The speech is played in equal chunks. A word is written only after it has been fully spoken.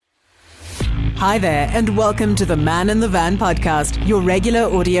Hi there, and welcome to the Man in the Van podcast, your regular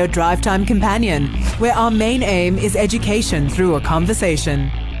audio drive time companion, where our main aim is education through a conversation.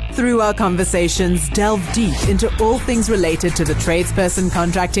 Through our conversations, delve deep into all things related to the tradesperson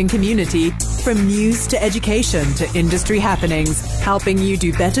contracting community, from news to education to industry happenings, helping you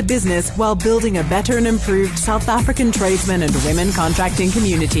do better business while building a better and improved South African tradesmen and women contracting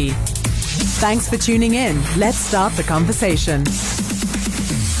community. Thanks for tuning in. Let's start the conversation.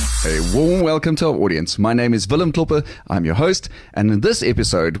 A warm welcome to our audience. My name is Willem Klopper. I'm your host, and in this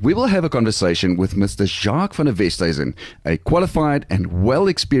episode, we will have a conversation with Mr. Jacques van der Westhuizen, a qualified and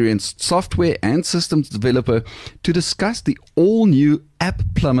well-experienced software and systems developer, to discuss the all-new App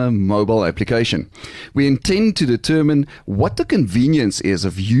Plumber mobile application. We intend to determine what the convenience is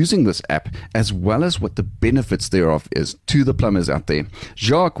of using this app, as well as what the benefits thereof is to the plumbers out there.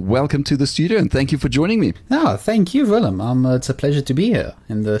 Jacques, welcome to the studio, and thank you for joining me. Thank you, Willem. It's a pleasure to be here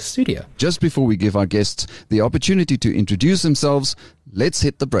in the studio. Just before we give our guests the opportunity to introduce themselves, let's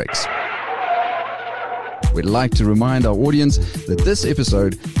hit the brakes. We'd like to remind our audience that this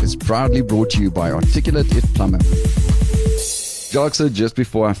episode is proudly brought to you by Articulate It Plumber. Jacques, so just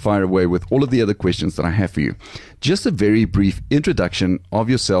before I fire away with all of the other questions that I have for you, just a very brief introduction of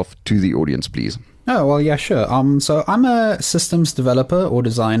yourself to the audience, please. Oh, well, yeah, sure. So I'm a systems developer or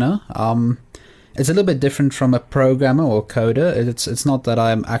designer. It's a little bit different from a programmer or coder. It's not that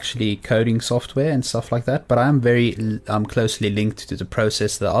I'm actually coding software and stuff like that, but I am very closely linked to the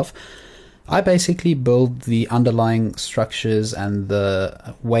process thereof. I basically build the underlying structures and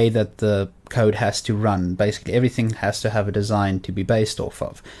the way that the code has to run. Basically, everything has to have a design to be based off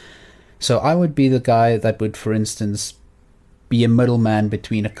of. So I would be the guy that would, for instance, be a middleman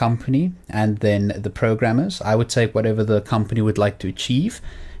between a company and then the programmers. I would take whatever the company would like to achieve.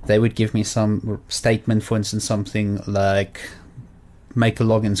 They would give me some statement, for instance, something like make a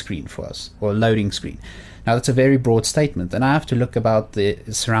login screen for us or a loading screen. Now, that's a very broad statement, and I have to look about the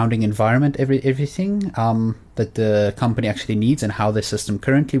surrounding environment, everything that the company actually needs and how the system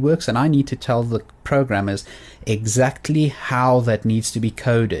currently works, and I need to tell the programmers exactly how that needs to be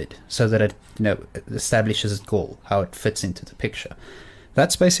coded so that it establishes its goal, how it fits into the picture.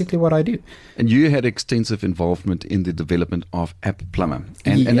 That's basically what I do. And you had extensive involvement in the development of App Plumber,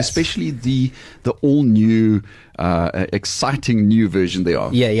 and especially the all-new, exciting new version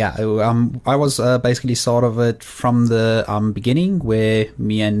thereof. Yeah. I was basically sort of it from the beginning, where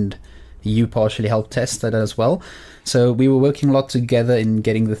me and you partially helped test it as well. So we were working a lot together in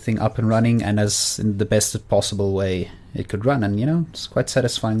getting the thing up and running, and as in the best possible way it could run. And, it's quite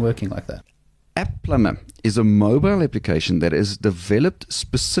satisfying working like that. App Plumber is a mobile application that is developed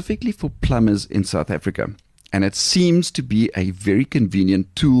specifically for plumbers in South Africa, and it seems to be a very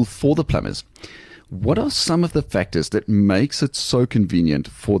convenient tool for the plumbers. What are some of the factors that makes it so convenient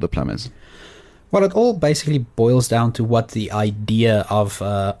for the plumbers? Well, it all basically boils down to what the idea of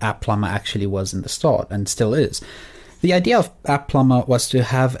App Plumber actually was in the start, and still is. The idea of App Plumber was to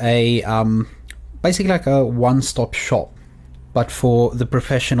have a basically like a one-stop shop, but for the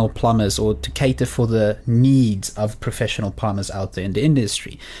professional plumbers, or to cater for the needs of professional plumbers out there in the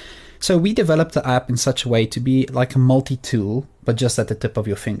industry. So we developed the app in such a way to be like a multi-tool, but just at the tip of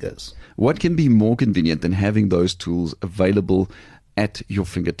your fingers. What can be more convenient than having those tools available at your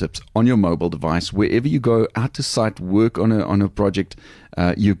fingertips on your mobile device? Wherever you go out to site, work on a project,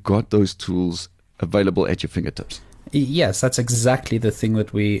 you've got those tools available at your fingertips. Yes, that's exactly the thing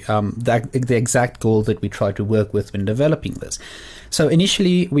that we, the exact goal that we try to work with when developing this. So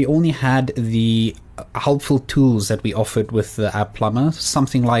initially, we only had the helpful tools that we offered with the App Plumber,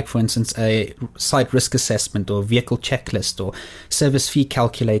 something like, for instance, a site risk assessment or vehicle checklist or service fee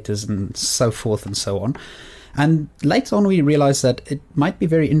calculators and so forth and so on. And later on, we realized that it might be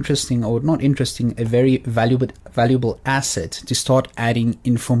very interesting, or not interesting, a very valuable asset to start adding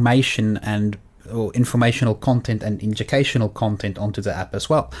information or informational content and educational content onto the app as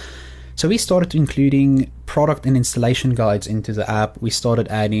well. So we started including product and installation guides into the app. We started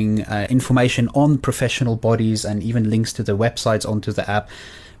adding information on professional bodies and even links to the websites onto the app.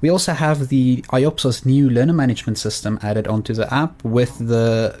 We also have the IOPSOS new learner management system added onto the app with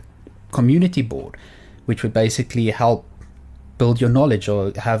the community board, which would basically help build your knowledge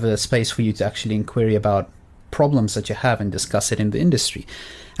or have a space for you to actually inquire about problems that you have and discuss it in the industry.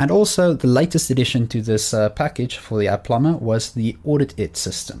 And also the latest addition to this package for the App Plumber was the Audit It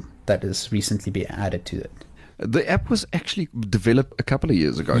system that has recently been added to it. The app was actually developed a couple of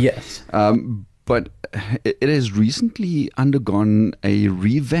years ago. Yes. But it has recently undergone a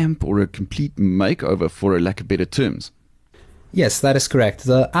revamp or a complete makeover, for a lack of better terms. Yes, that is correct.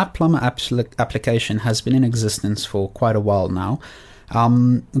 The App Plumber application has been in existence for quite a while now.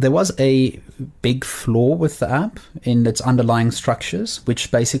 There was a big flaw with the app in its underlying structures,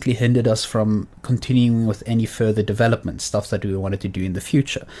 which basically hindered us from continuing with any further development, stuff that we wanted to do in the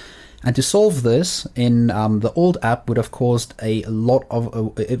future. And to solve this, in the old app would have caused a lot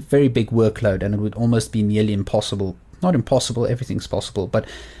of a very big workload, and it would almost be nearly impossible. Not impossible, everything's possible, but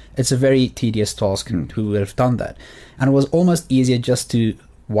it's a very tedious task to would have done that. And it was almost easier just to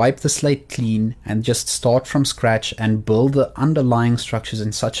wipe the slate clean and just start from scratch and build the underlying structures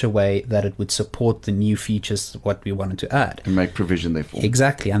in such a way that it would support the new features what we wanted to add. And make provision therefore.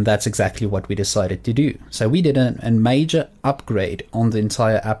 Exactly, and that's exactly what we decided to do. So we did a major upgrade on the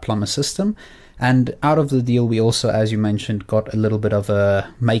entire App Plumber system, and out of the deal we also, as you mentioned, got a little bit of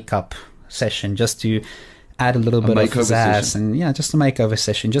a makeup session just to add a little bit of zazz and just a makeover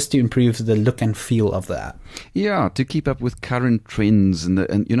session just to improve the look and feel of the app. Yeah, to keep up with current trends and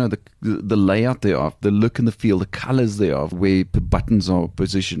the layout thereof, the look and the feel, the colors thereof, where the buttons are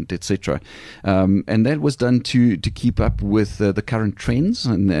positioned, etc. And that was done to keep up with the current trends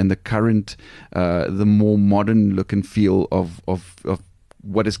and the current, the more modern look and feel of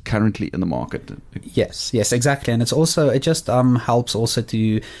what is currently in the market. Yes, exactly. And it just helps also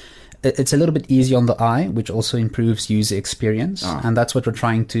to. It's a little bit easy on the eye, which also improves user experience. And that's what we're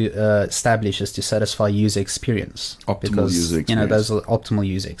trying to establish, is to satisfy user experience. Optimal user experience. Those are optimal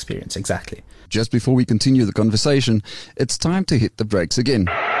user experience, exactly. Just before we continue the conversation, it's time to hit the brakes again.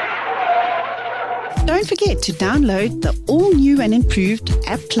 Don't forget to download the all-new and improved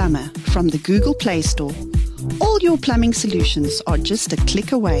App Plumber from the Google Play Store. All your plumbing solutions are just a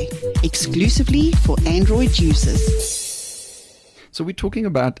click away, exclusively for Android users. So we're talking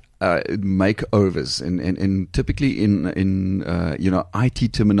about makeovers, and typically in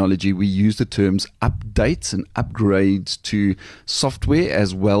IT terminology, we use the terms updates and upgrades to software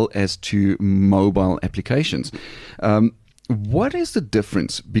as well as to mobile applications. What is the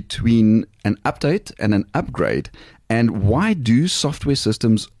difference between an update and an upgrade, and why do software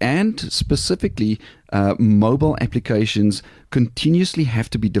systems and specifically mobile applications continuously have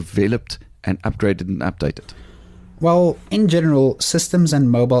to be developed and upgraded and updated? Well, in general, systems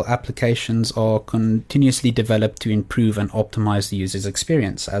and mobile applications are continuously developed to improve and optimize the user's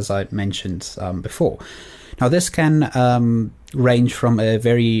experience, as I mentioned before. Now, this can range from a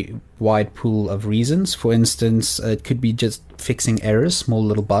very wide pool of reasons. For instance, it could be just fixing errors, small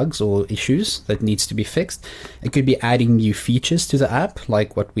little bugs or issues that needs to be fixed. It could be adding new features to the app,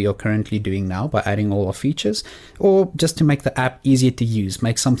 like what we are currently doing now by adding all our features, or just to make the app easier to use,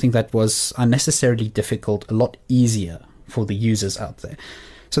 make something that was unnecessarily difficult a lot easier for the users out there.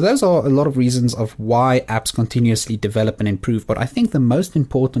 So those are a lot of reasons of why apps continuously develop and improve, but I think the most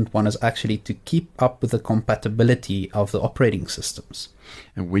important one is actually to keep up with the compatibility of the operating systems.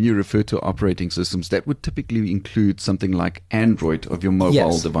 And when you refer to operating systems, that would typically include something like Android of your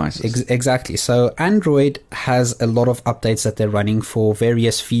mobile devices. Exactly. So Android has a lot of updates that they're running for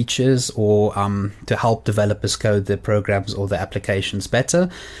various features or to help developers code their programs or their applications better,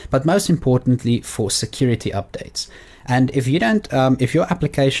 but most importantly for security updates. And if you don't, if your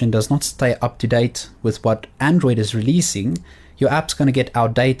application does not stay up to date with what Android is releasing, your app's going to get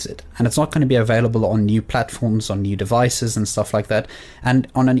outdated and it's not going to be available on new platforms, on new devices and stuff like that. And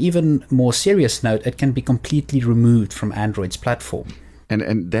on an even more serious note, it can be completely removed from Android's platform.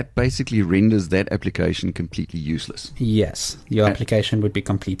 And that basically renders that application completely useless. Yes, your application would be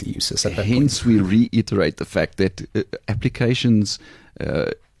completely useless at that point. Hence, we reiterate the fact that applications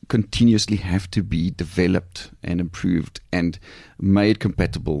continuously have to be developed and improved and made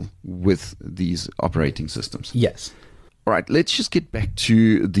compatible with these operating systems. Yes. All right, let's just get back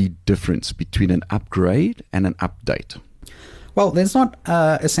to the difference between an upgrade and an update. Well, there's not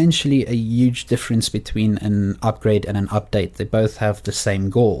essentially a huge difference between an upgrade and an update. They both have the same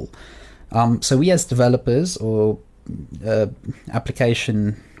goal. So we as developers or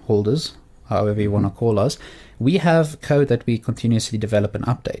application holders, however you want to call us, we have code that we continuously develop and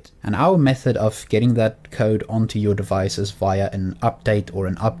update. And our method of getting that code onto your devices via an update or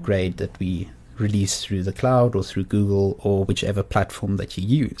an upgrade that we release through the cloud or through Google or whichever platform that you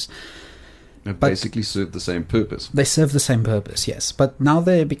use. They basically serve the same purpose. They serve the same purpose, yes. But now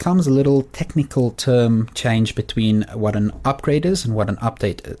there becomes a little technical term change between what an upgrade is and what an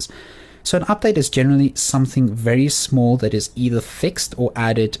update is. So an update is generally something very small that is either fixed or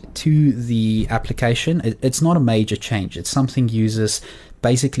added to the application. It's not a major change. It's something users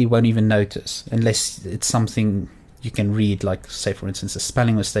basically won't even notice unless it's something you can read, like, say, for instance, a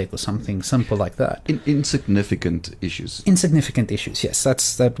spelling mistake or something simple like that. Insignificant issues. Insignificant issues, yes.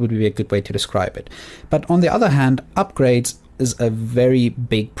 That would be a good way to describe it. But on the other hand, upgrades, is a very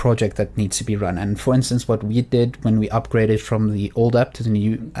big project that needs to be run. And for instance, what we did when we upgraded from the old app to the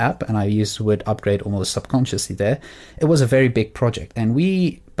new app, and I used the word upgrade almost subconsciously there, it was a very big project. And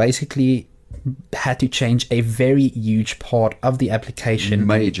we basically had to change a very huge part of the application.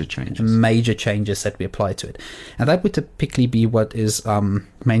 Major changes that we apply to it. And that would typically be what is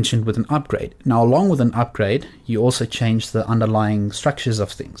mentioned with an upgrade. Now, along with an upgrade, you also change the underlying structures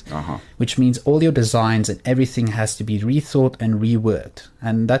of things, which means all your designs and everything has to be rethought and reworked.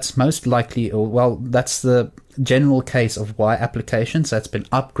 And that's most likely, that's the general case of why applications that's been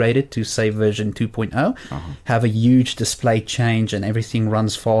upgraded to, say, version 2.0 have a huge display change and everything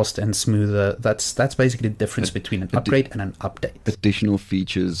runs fast and smoother. That's basically the difference between an upgrade and an update. Additional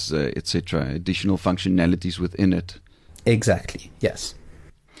features, etc., additional functionalities within it. Exactly, yes.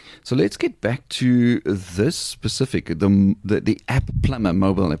 So let's get back to this specific, the App Plumber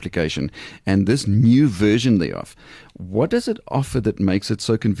mobile application and this new version thereof. What does it offer that makes it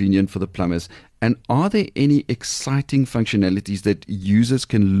so convenient for the plumbers? And are there any exciting functionalities that users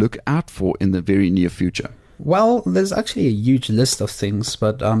can look out for in the very near future? Well, there's actually a huge list of things,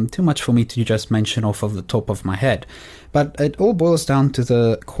 but too much for me to just mention off of the top of my head. But it all boils down to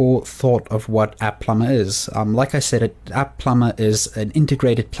the core thought of what App Plumber is. Like I said, App Plumber is an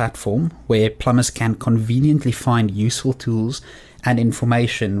integrated platform where plumbers can conveniently find useful tools and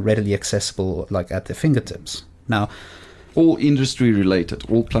information readily accessible, like at their fingertips. Now, all industry related,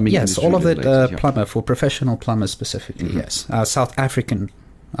 all plumbing industry related. Yes, all of it plumber, for professional plumbers specifically, yes. South African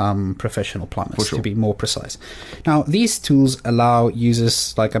professional plumbers, to be more precise. Now, these tools allow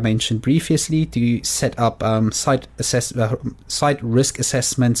users, like I mentioned previously, to set up site risk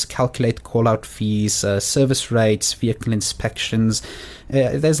assessments, calculate call-out fees, service rates, vehicle inspections.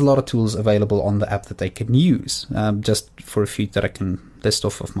 There's a lot of tools available on the app that they can use, just for a few that I can list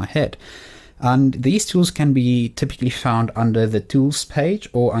off of my head. And these tools can be typically found under the tools page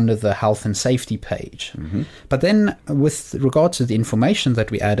or under the health and safety page. But then with regard to the information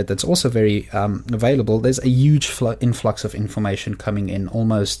that we added, that's also very available, there's a huge influx of information coming in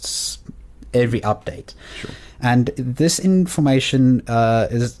almost every update. And this information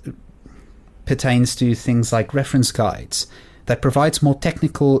pertains to things like reference guides, that provides more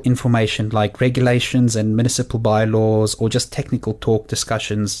technical information like regulations and municipal bylaws, or just technical talk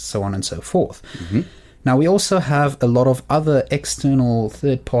discussions, so on and so forth. Now, we also have a lot of other external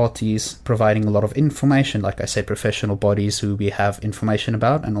third parties providing a lot of information, like I said, professional bodies who we have information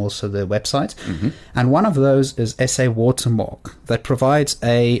about, and also their websites. And one of those is SA Watermark, that provides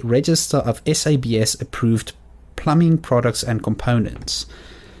a register of SABS approved plumbing products and components.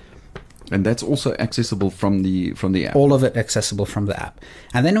 And that's also accessible from the app. All of it accessible from the app.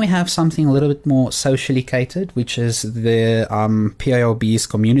 And then we have something a little bit more socially catered, which is the PIRB's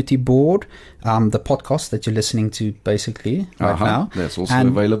community board, the podcast that you're listening to basically right now. That's also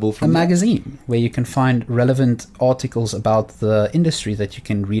available from a magazine where you can find relevant articles about the industry that you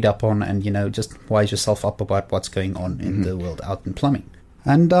can read up on and, just wise yourself up about what's going on in the world out in plumbing.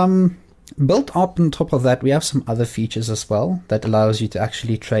 And built up on top of that, we have some other features as well that allows you to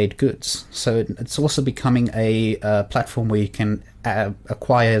actually trade goods. So it's also becoming a platform where you can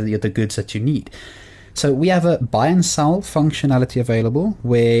acquire the goods that you need. So we have a buy and sell functionality available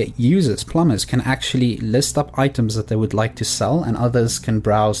where users, plumbers, can actually list up items that they would like to sell, and others can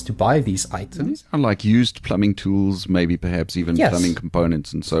browse to buy these items. Like used plumbing tools, maybe perhaps even plumbing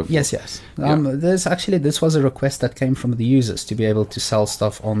components and so forth. Yes. This was a request that came from the users to be able to sell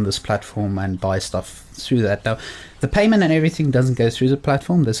stuff on this platform and buy stuff through that. Now, the payment and everything doesn't go through the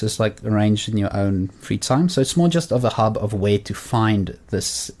platform. This is like arranged in your own free time. So it's more just of a hub of where to find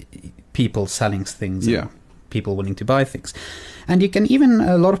this people selling things, and people willing to buy things. And you can even,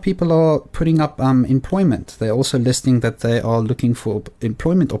 a lot of people are putting up employment. They're also listing that they are looking for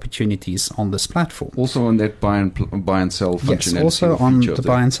employment opportunities on this platform. Also on that buy and sell functionality. Yes, also on the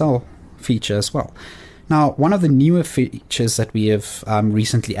buy and sell feature as well. Now, one of the newer features that we have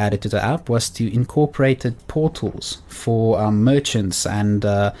recently added to the app was to incorporate portals for merchants and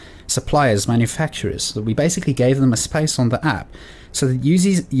suppliers, manufacturers. So we basically gave them a space on the app so that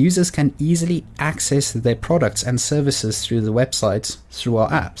users can easily access their products and services through the websites through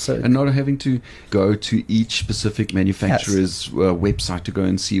our app. And not having to go to each specific manufacturer's website to go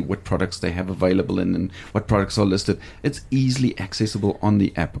and see what products they have available and what products are listed. It's easily accessible on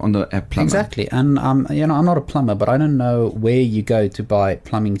the app Plumber. Exactly. And I'm not a plumber, but I don't know where you go to buy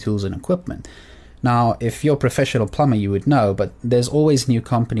plumbing tools and equipment. Now, if you're a professional plumber, you would know, but there's always new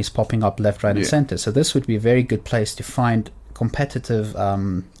companies popping up left, right, and center. So this would be a very good place to find competitive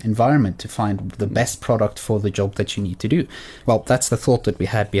environment to find the best product for the job that you need to do. Well, that's the thought that we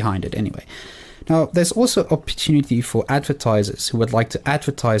had behind it anyway. Now, there's also opportunity for advertisers who would like to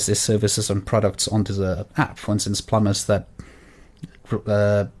advertise their services and products onto the app. For instance, plumbers that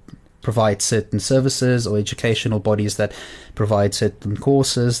provide certain services, or educational bodies that provide certain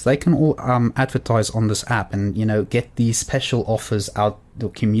courses, they can all advertise on this app and, get these special offers out or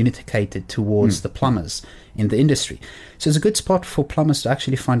communicated towards the plumbers in the industry. So it's a good spot for plumbers to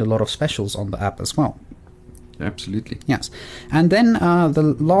actually find a lot of specials on the app as well. Absolutely. Yes. And then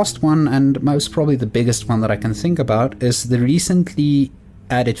the last one, and most probably the biggest one that I can think about, is the recently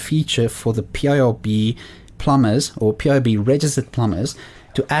added feature for the PIRB plumbers or PIRB registered plumbers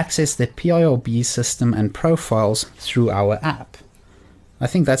to access their PIRB system and profiles through our app. I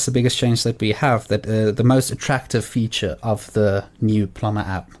think that's the biggest change that we have, that the most attractive feature of the new plumber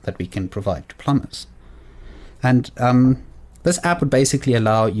app that we can provide to plumbers. And this app would basically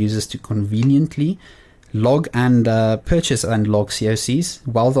allow users to conveniently log and purchase and log COCs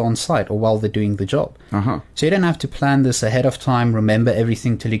while they're on site or while they're doing the job. So you don't have to plan this ahead of time, remember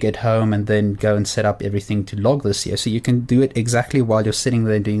everything till you get home, and then go and set up everything to log the COC. You can do it exactly while you're sitting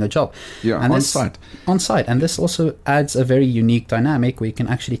there doing a job. Yeah, and on site. On site. And this also adds a very unique dynamic where you can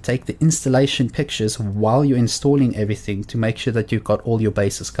actually take the installation pictures while you're installing everything to make sure that you've got all your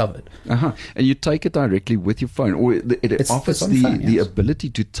bases covered. And you take it directly with your phone, or it offers the ability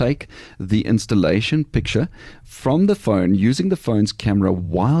to take the installation picture from the phone using the phone's camera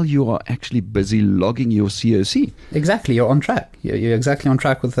while you are actually busy logging your COC. Exactly, you're on track. You're exactly on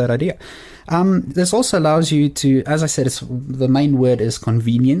track with that idea. This also allows you to, as I said, the main word is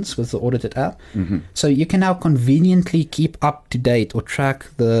convenience with the audited app. So you can now conveniently keep up to date or track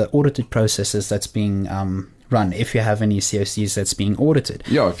the audited processes that's being run if you have any COCs that's being audited.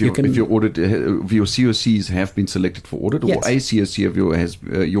 Yeah, if your COCs have been selected for audit, or a COC of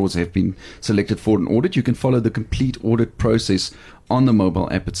yours have been selected for an audit, you can follow the complete audit process on the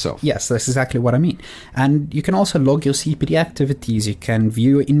mobile app itself. Yes, that's exactly what I mean. And you can also log your CPD activities, you can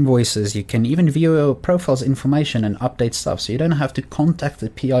view your invoices, you can even view your profiles information and update stuff. So you don't have to contact the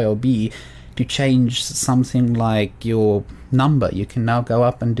PIRB to change something like your number. You can now go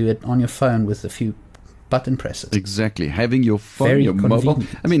up and do it on your phone with a few button presses. Exactly. Having your phone, your mobile.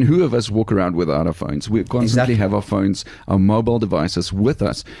 I mean, who of us walk around without our phones? We constantly have our phones, our mobile devices with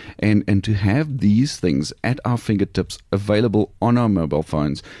us. And to have these things at our fingertips available on our mobile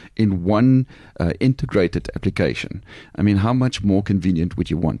phones in one integrated application. I mean, how much more convenient would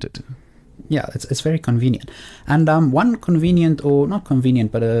you want it? Yeah, it's very convenient. And one convenient, or not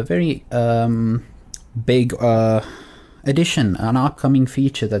convenient, but a very big addition, an upcoming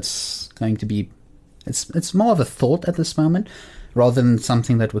feature that's going to be, it's more of a thought at this moment rather than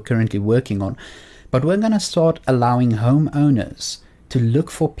something that we're currently working on. But we're going to start allowing homeowners to look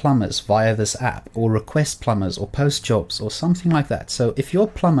for plumbers via this app, or request plumbers, or post jobs, or something like that. So if you're a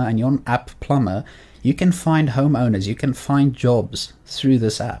plumber and you're an app plumber, you can find homeowners, you can find jobs through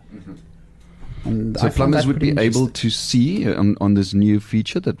this app. And so plumbers would be able to see on this new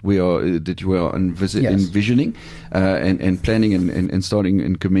feature that you are envisioning and planning and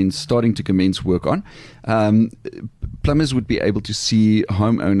starting to commence work on. Plumbers would be able to see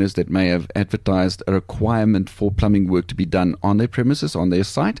homeowners that may have advertised a requirement for plumbing work to be done on their premises, on their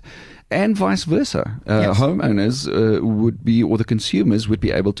site, and vice versa. Homeowners would be, or the consumers would be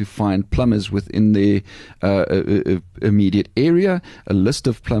able to find plumbers within their immediate area, a list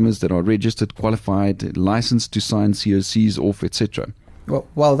of plumbers that are registered, qualified, licensed to sign COCs off, etc.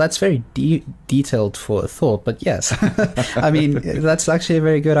 Well, that's very detailed for a thought, but yes, I mean, that's actually a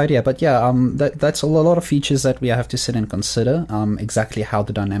very good idea. But yeah, that's a lot of features that we have to sit and consider exactly how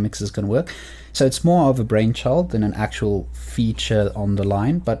the dynamics is going to work. So it's more of a brainchild than an actual feature on the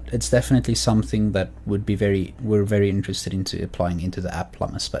line, but it's definitely something that we're very interested into applying into the app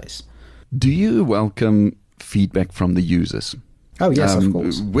plumber space. Do you welcome feedback from the users? Oh yes, of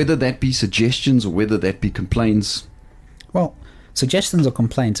course. Whether that be suggestions or whether that be complaints. Well, suggestions or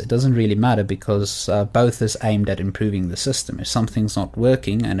complaints, it doesn't really matter, because both is aimed at improving the system. If something's not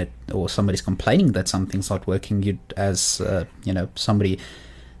working or somebody's complaining that something's not working, you'd, as somebody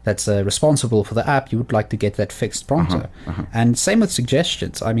that's responsible for the app, you would like to get that fixed pronto. And same with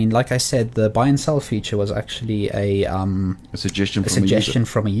suggestions. I mean, like I said, the buy and sell feature was actually a suggestion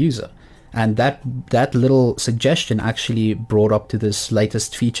from a user. And that little suggestion actually brought up to this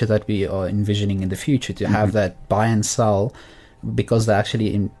latest feature that we are envisioning in the future, to have that buy and sell, because they're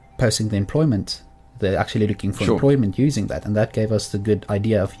actually posting the employment. They're actually looking for employment using that. And that gave us the good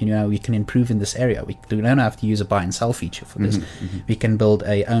idea of, we can improve in this area. We don't have to use a buy and sell feature for this. We can build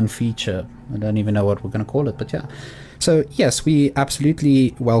a own feature. I don't even know what we're going to call it, but yeah. So yes, we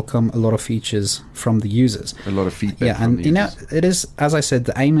absolutely welcome a lot of features from the users. A lot of feedback. Yeah, and it is, as I said,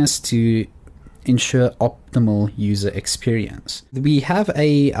 the aim is to ensure optimal user experience. We have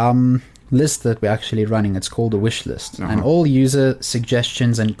a list that we're actually running. It's called a wish list. And all user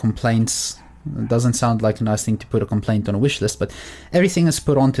suggestions and complaints, it doesn't sound like a nice thing to put a complaint on a wish list, but everything is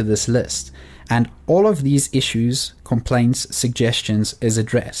put onto this list. And all of these issues, complaints, suggestions is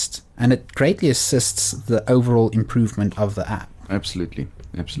addressed. And it greatly assists the overall improvement of the app. Absolutely.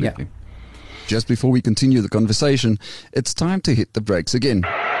 Yeah. Just before we continue the conversation, it's time to hit the brakes again.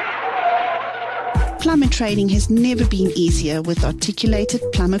 Plumber training has never been easier with articulated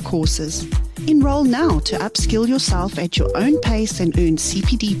plumber courses. Enroll now to upskill yourself at your own pace and earn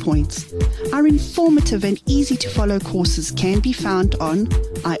CPD points. Our informative and easy to follow courses can be found on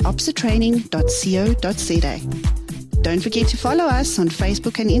iopsatraining.co.za. Don't forget to follow us on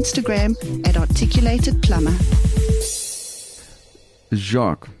Facebook and Instagram at Articulated Plumber.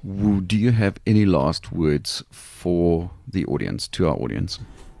 Jacques, do you have any last words for the audience, to our audience?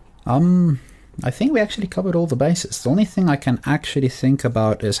 I think we actually covered all the bases. The only thing I can actually think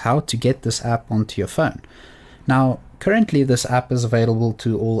about is how to get this app onto your phone. Now, currently this app is available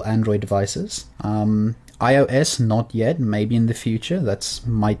to all Android devices. iOS, not yet, maybe in the future. That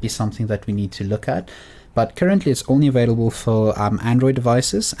might be something that we need to look at. But currently it's only available for Android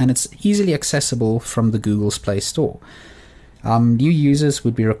devices, and it's easily accessible from the Google's Play Store. New users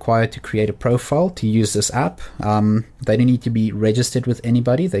would be required to create a profile to use this app. They don't need to be registered with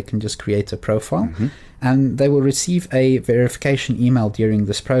anybody. They can just create a profile. And they will receive a verification email during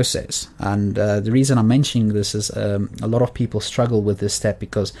this process. And the reason I'm mentioning this is a lot of people struggle with this step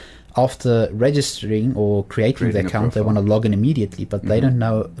because after registering or creating the account, they want to log in immediately, but they don't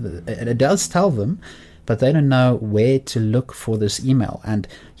know. It does tell them, but they don't know where to look for this email. And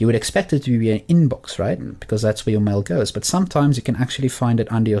you would expect it to be an inbox, right? Because that's where your mail goes. But sometimes you can actually find it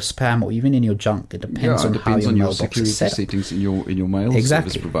under your spam or even in your junk. It depends on how your mailbox security is set up. settings in your mail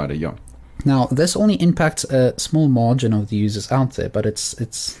service provider. Yeah. Now, this only impacts a small margin of the users out there, but it's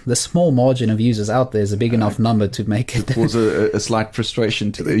the small margin of users out there is a big enough number to make it cause a slight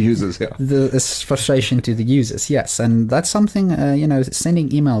frustration to the users. Yeah, it's frustration to the users. Yes, and that's something sending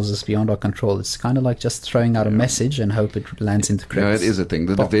emails is beyond our control. It's kind of like just throwing out a message and hope it lands into correct. Yeah, it is a thing.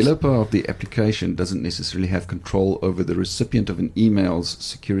 The developer of the application doesn't necessarily have control over the recipient of an email's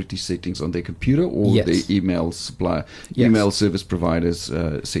security settings on their computer or the email supplier, email service provider's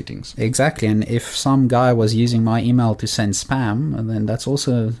settings. Exactly. And if some guy was using my email to send spam, then that's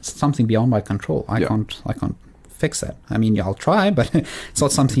also something beyond my control. I can't fix that. I mean, I'll try, but it's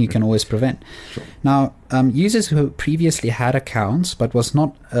not something you can always prevent. Sure. Now, users who previously had accounts but was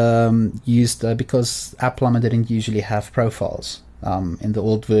not used because App Plumber didn't usually have profiles in the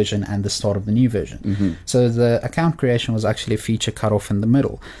old version and the start of the new version. So the account creation was actually a feature cut off in the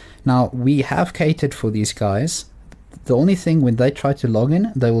middle. Now, we have catered for these guys. The only thing, when they try to log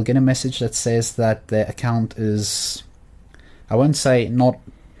in, they will get a message that says that their account is, I won't say not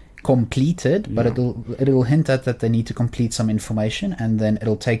completed, but it'll hint at that they need to complete some information, and then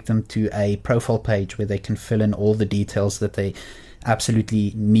it'll take them to a profile page where they can fill in all the details that they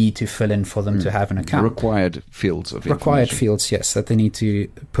absolutely need to fill in for them to have an account. Required fields of information. Required fields, yes, that they need to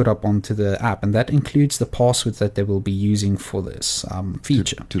put up onto the app, and that includes the password that they will be using for this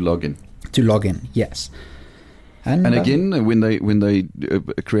feature. To log in. To log in, yes. And again, when they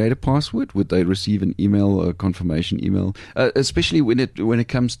create a password, would they receive an email, a confirmation email? Especially when it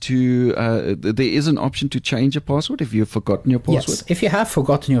comes to there is an option to change a password if you've forgotten your password. Yes, if you have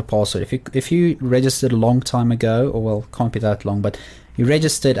forgotten your password, if you registered a long time ago, or well, can't be that long, but you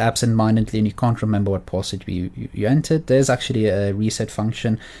registered absent-mindedly and you can't remember what password you entered, there's actually a reset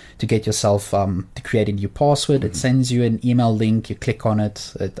function to get yourself to create a new password. It sends you an email link, you click on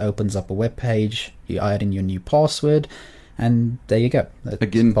it, it opens up a web page, you add in your new password, and there you go.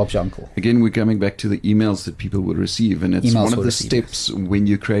 Again, Bob's your uncle. Again, we're coming back to the emails that people will receive, and it's one of the steps when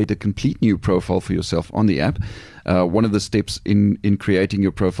you create a complete new profile for yourself on the app. One of the steps in creating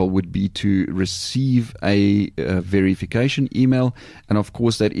your profile would be to receive a verification email, and of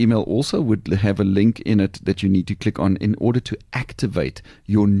course that email also would have a link in it that you need to click on in order to activate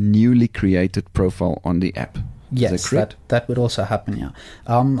your newly created profile on the app. Yes, that would also happen, yeah.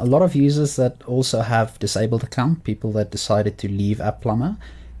 A lot of users that also have disabled account, people that decided to leave App Plumber,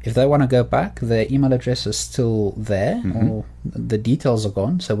 if they want to go back, their email address is still there, or the details are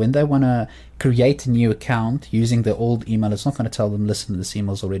gone. So when they want to create a new account using the old email, it's not going to tell them, listen, this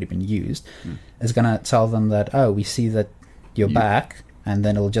email's already been used. It's going to tell them that, oh, we see that you're back, and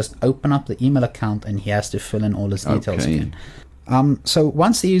then it'll just open up the email account and he has to fill in all his details again. So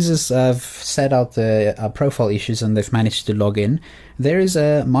once the users have set out the profile issues and they've managed to log in, there is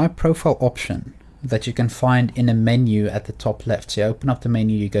a My Profile option that you can find in a menu at the top left. So you open up the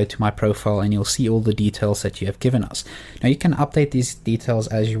menu, you go to My Profile, and you'll see all the details that you have given us. Now you can update these details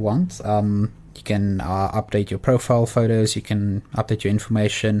as you want. You can update your profile photos, you can update your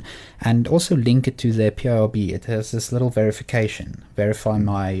information, and also link it to their PIRB. It has this little verification, verify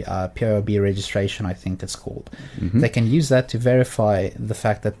my PIRB registration, I think it's called. They can use that to verify the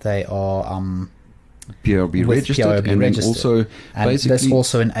fact that they are PIRB registered, and then also basically this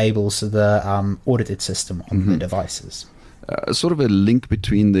also enables the audited system on the devices. Sort of a link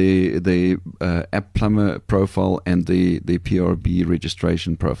between the App Plumber profile and the PIRB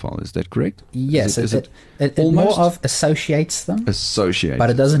registration profile. Is that correct? Yes, it more of associates them. Associates, but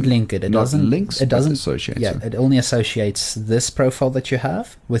it doesn't link it. It not doesn't links. It doesn't associate. Yeah, it only associates this profile that you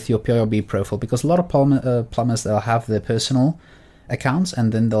have with your PIRB profile, because a lot of plumbers, they'll have their personal accounts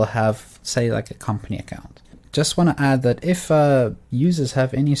and then they'll have, say, like a company account. Just want to add that if users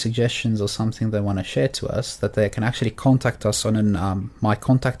have any suggestions or something they want to share to us, that they can actually contact us on an My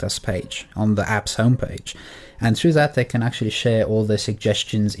Contact Us page on the app's homepage. And through that, they can actually share all their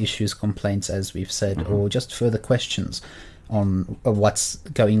suggestions, issues, complaints, as we've said, or just further questions on what's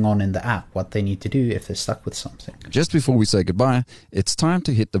going on in the app, what they need to do if they're stuck with something. Just before we say goodbye, it's time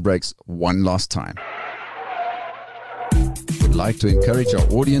to hit the brakes one last time. We'd like to encourage our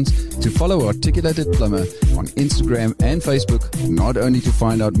audience to follow Articulated Plumber on Instagram and Facebook, not only to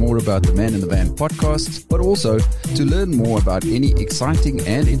find out more about the Man in the Van podcast, but also to learn more about any exciting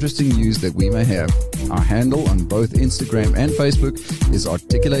and interesting news that we may have. Our handle on both Instagram and Facebook is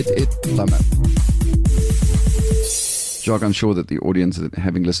Articulated Plumber. Jacques, I'm sure that the audience,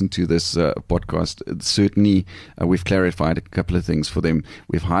 having listened to this podcast, certainly we've clarified a couple of things for them.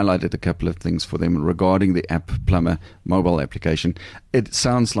 We've highlighted a couple of things for them regarding the App Plumber mobile application. It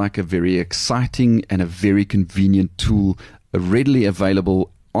sounds like a very exciting and a very convenient tool, readily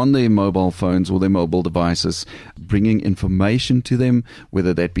available on their mobile phones or their mobile devices, bringing information to them,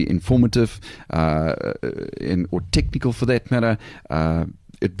 whether that be informative or technical for that matter.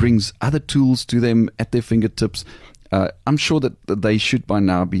 It brings other tools to them at their fingertips. I'm sure that they should by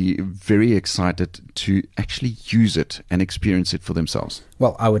now be very excited to actually use it and experience it for themselves.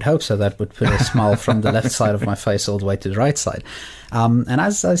 Well, I would hope so. That would put a smile from the left side of my face all the way to the right side. And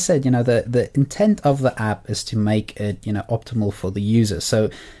as I said, the intent of the app is to make it, optimal for the user. So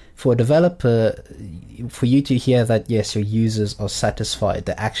for a developer, for you to hear that, yes, your users are satisfied,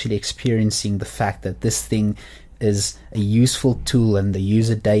 they're actually experiencing the fact that this thing is a useful tool and they use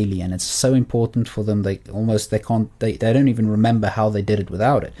it daily, and it's so important for them they don't even remember how they did it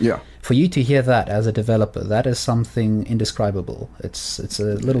without it. Yeah. For you to hear that as a developer, that is something indescribable. It's a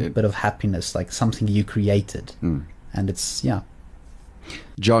little bit of happiness, like something you created. And it's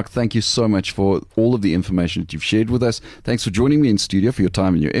Jacques, thank you so much for all of the information that you've shared with us. Thanks for joining me in studio, for your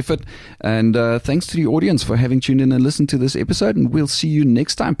time and your effort. And thanks to the audience for having tuned in and listened to this episode. And we'll see you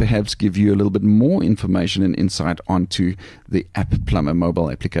next time, perhaps give you a little bit more information and insight onto the App Plumber mobile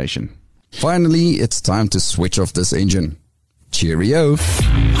application. Finally, it's time to switch off this engine. Cheerio.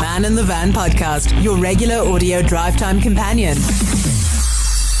 Man in the Van podcast, your regular audio drive time companion.